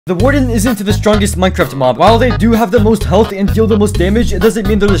The Warden isn't the strongest Minecraft mob. While they do have the most health and deal the most damage, it doesn't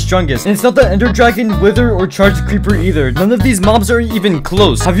mean they're the strongest. And it's not the Ender Dragon, Wither, or Charged Creeper either. None of these mobs are even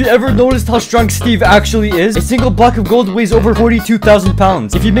close. Have you ever noticed how strong Steve actually is? A single block of gold weighs over 42,000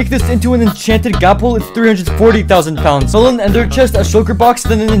 pounds. If you make this into an enchanted gap hole, it's 340,000 pounds. Sell an Ender chest, a shulker box,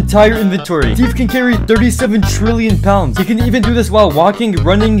 then an entire inventory. Steve can carry 37 trillion pounds. He can even do this while walking,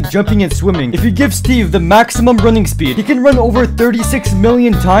 running, jumping, and swimming. If you give Steve the maximum running speed, he can run over 36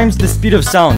 million times the speed of sound.